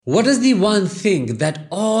What is the one thing that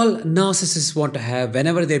all narcissists want to have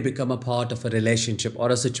whenever they become a part of a relationship or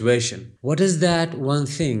a situation? What is that one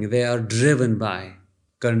thing they are driven by?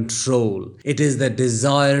 Control. It is the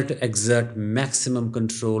desire to exert maximum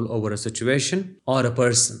control over a situation or a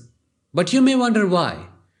person. But you may wonder why.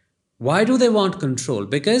 Why do they want control?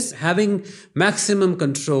 Because having maximum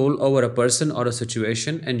control over a person or a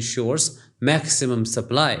situation ensures maximum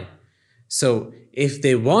supply. So, if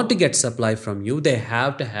they want to get supply from you, they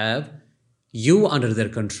have to have you under their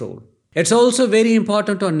control. It's also very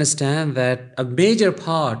important to understand that a major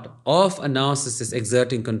part of a narcissist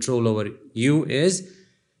exerting control over you is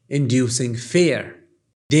inducing fear.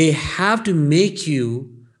 They have to make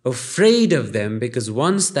you afraid of them because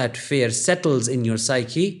once that fear settles in your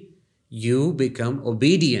psyche, you become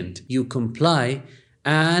obedient, you comply,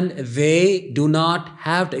 and they do not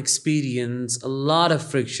have to experience a lot of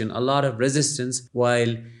friction, a lot of resistance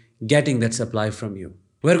while getting that supply from you.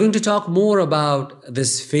 We're going to talk more about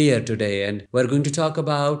this fear today, and we're going to talk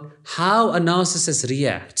about how a narcissist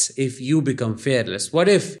reacts if you become fearless. What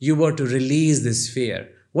if you were to release this fear?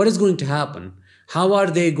 What is going to happen? How are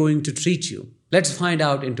they going to treat you? Let's find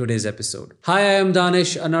out in today's episode. Hi, I am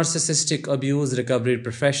Danish, a narcissistic abuse recovery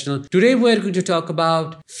professional. Today we're going to talk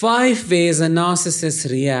about 5 ways a narcissist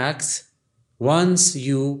reacts once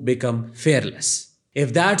you become fearless.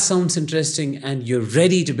 If that sounds interesting and you're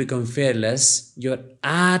ready to become fearless, you're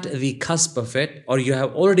at the cusp of it, or you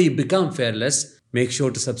have already become fearless, make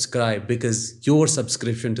sure to subscribe because your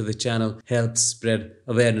subscription to the channel helps spread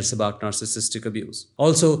awareness about narcissistic abuse.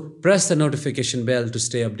 Also, press the notification bell to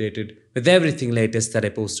stay updated with everything latest that I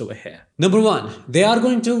post over here. Number 1, they are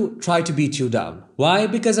going to try to beat you down. Why?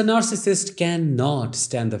 Because a narcissist cannot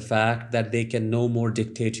stand the fact that they can no more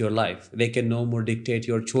dictate your life. They can no more dictate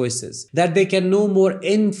your choices. That they can no more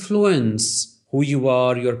influence who you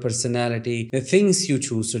are, your personality, the things you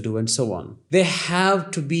choose to do, and so on. They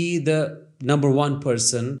have to be the number one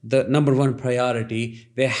person, the number one priority.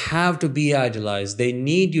 They have to be idolized. They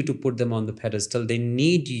need you to put them on the pedestal. They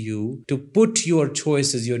need you to put your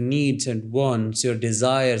choices, your needs and wants, your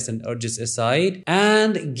desires and urges aside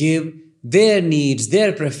and give their needs,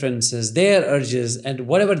 their preferences, their urges, and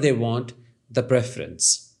whatever they want, the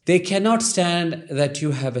preference. They cannot stand that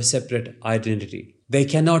you have a separate identity. They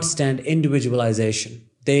cannot stand individualization.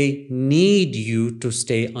 They need you to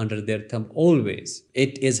stay under their thumb always.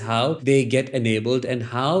 It is how they get enabled and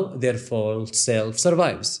how their false self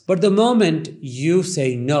survives. But the moment you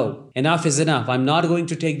say, no, enough is enough, I'm not going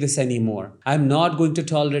to take this anymore, I'm not going to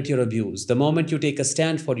tolerate your abuse, the moment you take a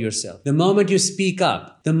stand for yourself, the moment you speak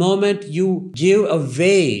up, the moment you give a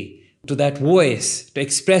way to that voice to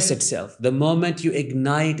express itself, the moment you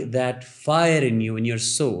ignite that fire in you, in your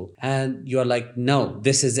soul, and you're like, no,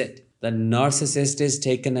 this is it. The narcissist is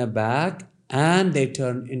taken aback and they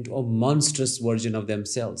turn into a monstrous version of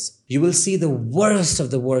themselves. You will see the worst of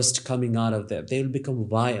the worst coming out of them. They will become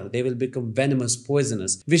vile. They will become venomous,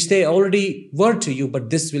 poisonous, which they already were to you, but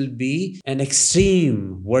this will be an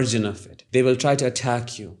extreme version of it. They will try to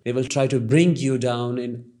attack you. They will try to bring you down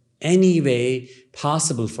in any way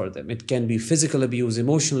possible for them. It can be physical abuse,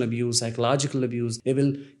 emotional abuse, psychological abuse. They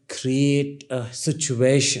will create a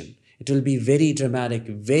situation. It will be very dramatic,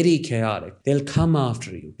 very chaotic. They'll come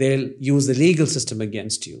after you. They'll use the legal system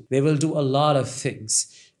against you. They will do a lot of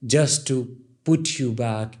things just to put you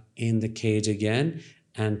back in the cage again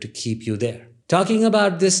and to keep you there. Talking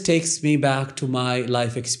about this takes me back to my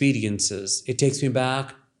life experiences. It takes me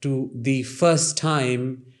back to the first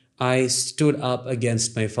time I stood up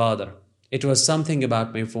against my father. It was something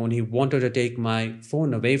about my phone. He wanted to take my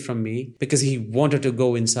phone away from me because he wanted to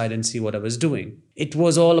go inside and see what I was doing. It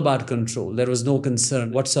was all about control. There was no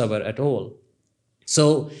concern whatsoever at all.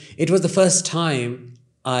 So it was the first time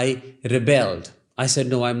I rebelled. I said,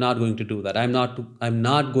 no, I'm not going to do that. I'm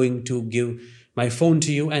not going to give my phone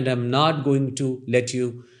to you, and I'm not going to let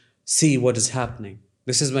you see what is happening.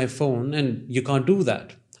 This is my phone and you can't do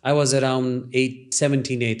that. I was around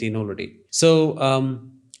 17, 18 already. So,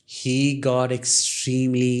 he got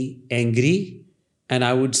extremely angry and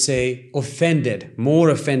I would say offended, more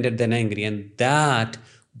offended than angry. And that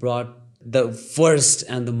brought the worst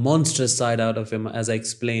and the monstrous side out of him, as I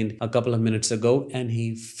explained a couple of minutes ago, and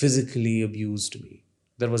he physically abused me.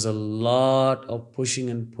 There was a lot of pushing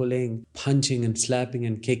and pulling, punching and slapping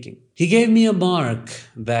and kicking. He gave me a mark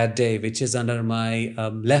that day, which is under my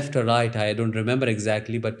left or right eye. I don't remember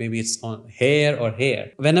exactly, but maybe it's on hair or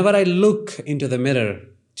hair. Whenever I look into the mirror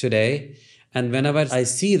today, and whenever I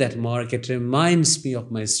see that mark, it reminds me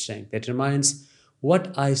of my strength. It reminds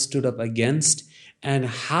what I stood up against and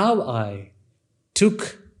how I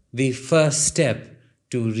took the first step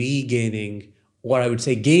to regaining or I would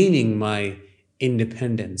say gaining my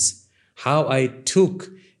independence, how I took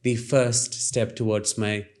the first step towards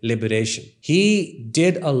my liberation. He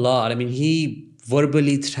did a lot. I mean, he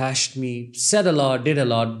verbally thrashed me, said a lot, did a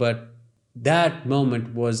lot, but that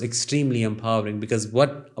moment was extremely empowering because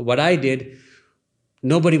what I did,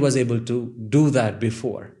 nobody was able to do that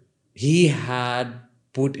before. He had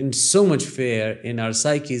put in so much fear in our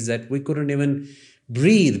psyches that we couldn't even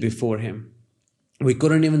breathe before him. We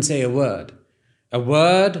couldn't even say a word. A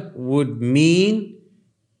word would mean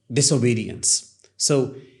disobedience.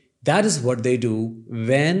 So that is what they do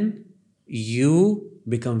when you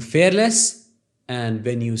become fearless and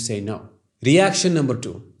when you say no. Reaction number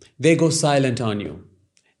 2, they go silent on you.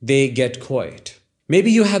 They get quiet.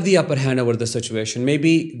 Maybe you have the upper hand over the situation.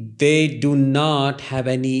 Maybe they do not have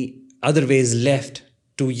any other ways left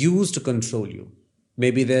to use to control you.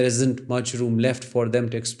 Maybe there isn't much room left for them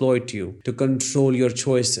to exploit you, to control your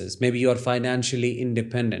choices. Maybe you are financially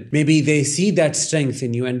independent. Maybe they see that strength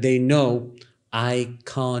in you and they know, I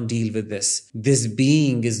can't deal with this. This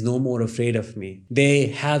being is no more afraid of me. They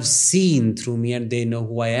have seen through me and they know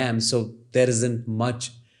who I am. So there isn't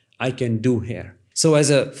much I can do here. So as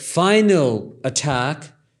a final attack,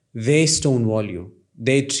 they stonewall you.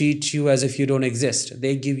 They treat you as if you don't exist.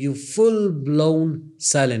 They give you full-blown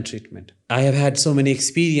silent treatment. I have had so many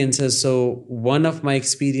experiences. So one of my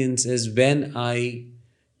experiences when I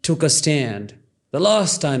took a stand the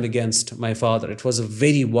last time against my father, it was a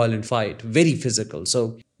very violent fight, very physical.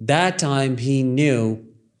 So that time he knew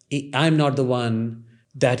I'm not the one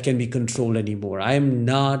that can be controlled anymore. I am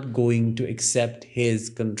not going to accept his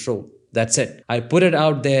control. That's it. I put it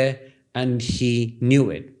out there and he knew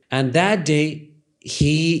it. And that day,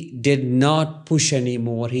 he did not push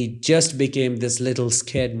anymore. He just became this little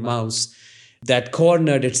scared mouse that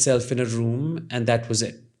cornered itself in a room, and that was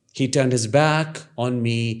it. He turned his back on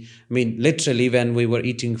me. I mean, literally, when we were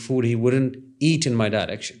eating food, he wouldn't eat in my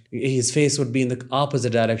direction. His face would be in the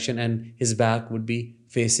opposite direction and his back would be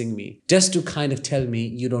facing me, just to kind of tell me,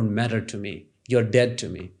 you don't matter to me. You're dead to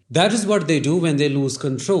me. That is what they do when they lose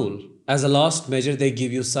control. As a last measure, they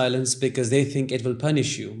give you silence because they think it will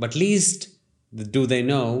punish you. But least do they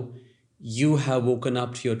know you have woken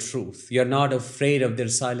up to your truth. You're not afraid of their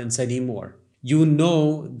silence anymore. You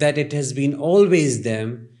know that it has been always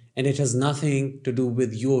them and it has nothing to do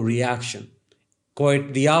with your reaction.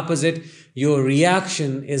 Quite the opposite, your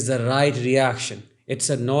reaction is the right reaction. It's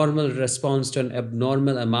a normal response to an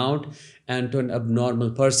abnormal amount and to an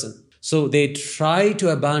abnormal person. So they try to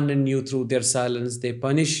abandon you through their silence, they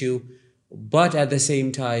punish you, but at the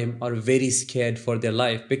same time are very scared for their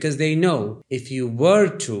life because they know if you were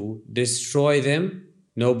to destroy them,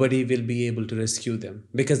 nobody will be able to rescue them.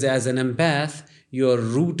 Because as an empath, you are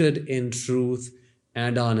rooted in truth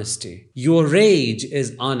and honesty. Your rage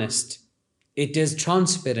is honest. It is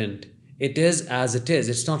transparent. It is as it is.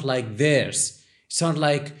 It's not like theirs. It's not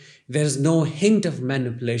like there's no hint of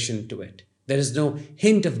manipulation to it. There is no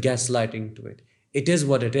hint of gaslighting to it. It is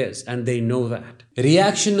what it is, and they know that.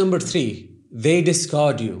 Reaction number 3, they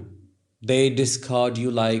discard you. They discard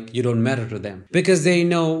you like you don't matter to them because they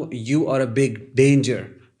know you are a big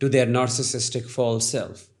danger to their narcissistic false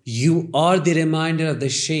self. You are the reminder of the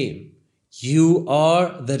shame. You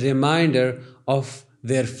are the reminder of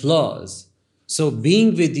their flaws. So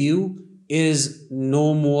being with you is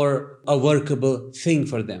no more a workable thing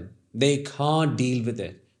for them. They can't deal with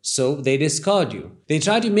it. So they discard you. They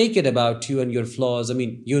try to make it about you and your flaws. I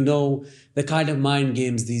mean, you know the kind of mind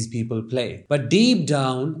games these people play. But deep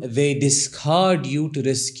down, they discard you to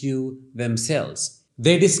rescue themselves.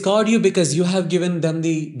 They discard you because you have given them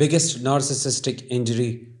the biggest narcissistic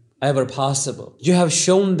injury ever possible. You have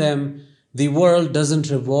shown them the world doesn't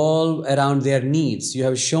revolve around their needs. You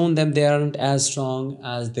have shown them they aren't as strong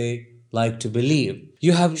as they like to believe.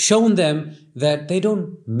 You have shown them that they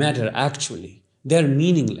don't matter actually. They're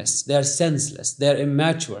meaningless, they're senseless, they're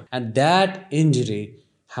immature. And that injury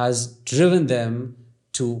has driven them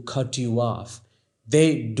to cut you off.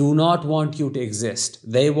 They do not want you to exist.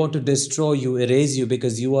 They want to destroy you, erase you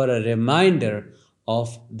because you are a reminder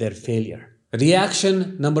of their failure.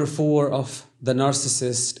 Reaction number 4 of the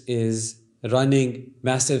narcissist is running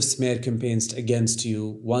massive smear campaigns against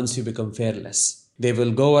you once you become fearless. They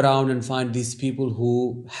will go around and find these people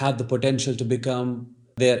who have the potential to become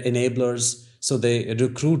their enablers. So they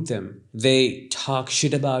recruit them. They talk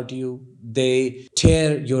shit about you. They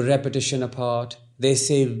tear your reputation apart. They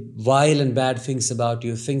say vile and bad things about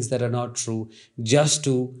you, things that are not true, just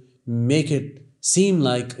to make it seem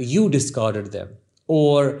like you discarded them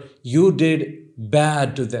or you did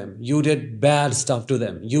bad to them. You did bad stuff to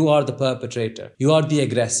them. You are the perpetrator. You are the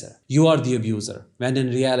aggressor. You are the abuser. When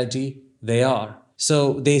in reality, they are.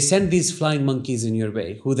 So they send these flying monkeys in your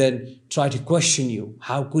way who then try to question you.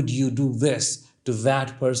 How could you do this to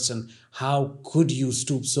that person? How could you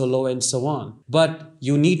stoop so low, and so on? But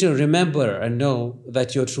you need to remember and know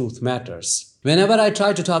that your truth matters. Whenever I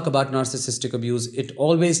try to talk about narcissistic abuse, it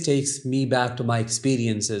always takes me back to my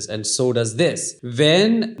experiences, and so does this.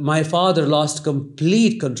 When my father lost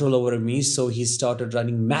complete control over me, so he started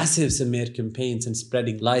running massive smear campaigns and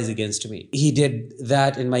spreading lies against me. He did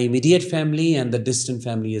that in my immediate family and the distant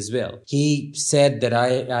family as well. He said that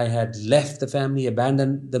I had left the family,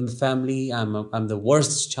 abandoned the family. I'm the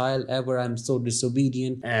worst child ever. I'm so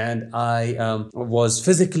disobedient, and I was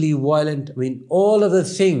physically violent. I mean, all of the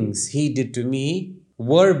things he did to me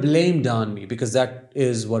were blamed on me, because that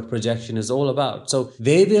is what projection is all about. So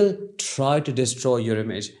they will try to destroy your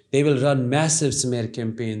image. They will run massive smear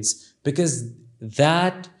campaigns because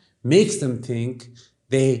that makes them think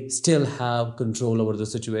they still have control over the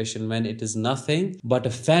situation, when it is nothing but a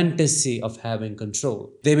fantasy of having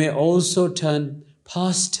control. They may also turn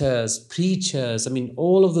pastors, preachers,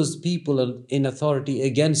 all of those people in authority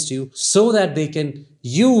against you, so that they can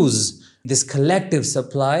use this collective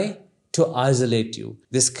supply to isolate you,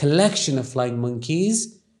 this collection of flying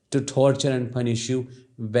monkeys to torture and punish you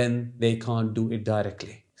when they can't do it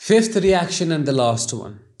directly. Fifth reaction, and the last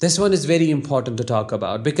one. This one is very important to talk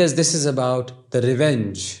about, because this is about the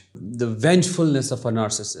revenge, the vengefulness of a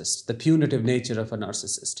narcissist, the punitive nature of a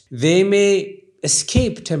narcissist. They may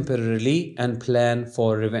escape temporarily and plan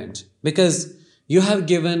for revenge, because you have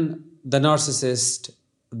given the narcissist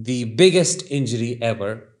the biggest injury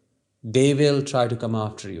ever. They will try to come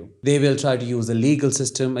after you. They will try to use the legal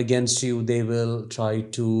system against you. They will try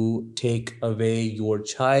to take away your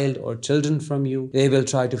child or children from you. They will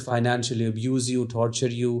try to financially abuse you, torture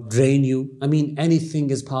you, drain you. Anything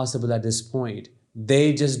is possible at this point.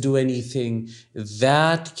 They just do anything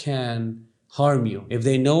that can harm you. If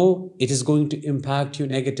they know it is going to impact you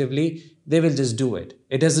negatively, they will just do it.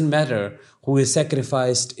 It doesn't matter who is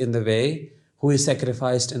sacrificed in the way, who is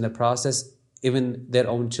sacrificed in the process, even their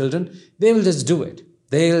own children. They will just do it.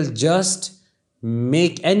 They'll just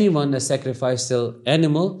make anyone a sacrificial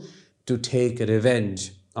animal to take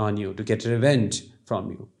revenge on you, to get revenge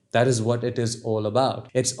from you. That is what it is all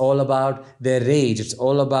about. It's all about their rage. It's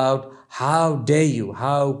all about, how dare you?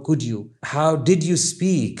 How could you? How did you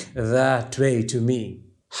speak that way to me?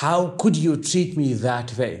 How could you treat me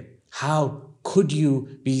that way? How could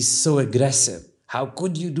you be so aggressive? How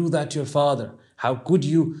could you do that to your father? How could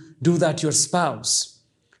you do that to your spouse?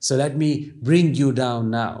 So let me bring you down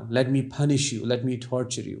now. Let me punish you. Let me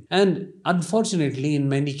torture you. And unfortunately, in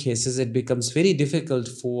many cases, it becomes very difficult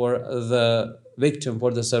for the victim,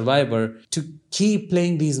 for the survivor, to keep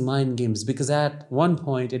playing these mind games, because at one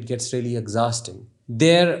point it gets really exhausting.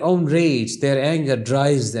 Their own rage, their anger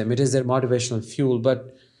drives them. It is their motivational fuel.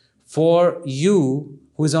 But for you,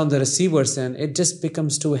 who is on the receiver's end, it just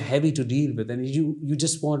becomes too heavy to deal with, and you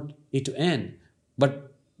just want it to end.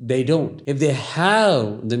 But they don't. If they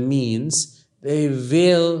have the means, they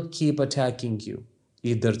will keep attacking you,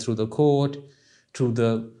 either through the court, through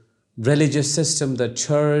the religious system, the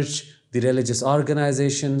church, the religious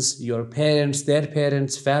organizations, your parents, their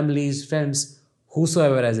parents, families, friends,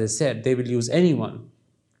 whosoever. As I said, they will use anyone.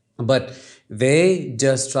 But they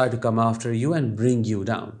just try to come after you and bring you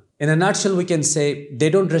down. In a nutshell, we can say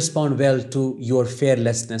they don't respond well to your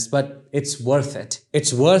fearlessness, but it's worth it.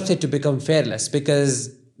 It's worth it to become fearless,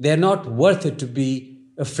 because they're not worth it to be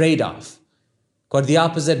afraid of. Quite the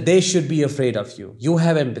opposite, they should be afraid of you. You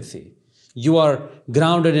have empathy. You are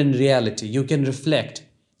grounded in reality. You can reflect.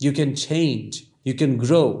 You can change. You can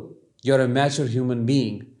grow. You're a mature human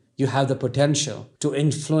being. You have the potential to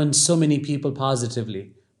influence so many people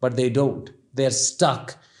positively, but they don't. They're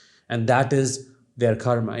stuck. And that is their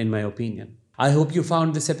karma, in my opinion. I hope you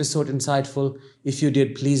found this episode insightful. If you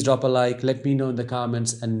did, please drop a like, let me know in the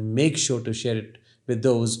comments, and make sure to share it with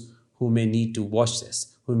those who may need to watch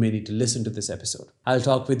this, who may need to listen to this episode. I'll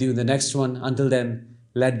talk with you in the next one. Until then,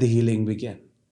 let the healing begin.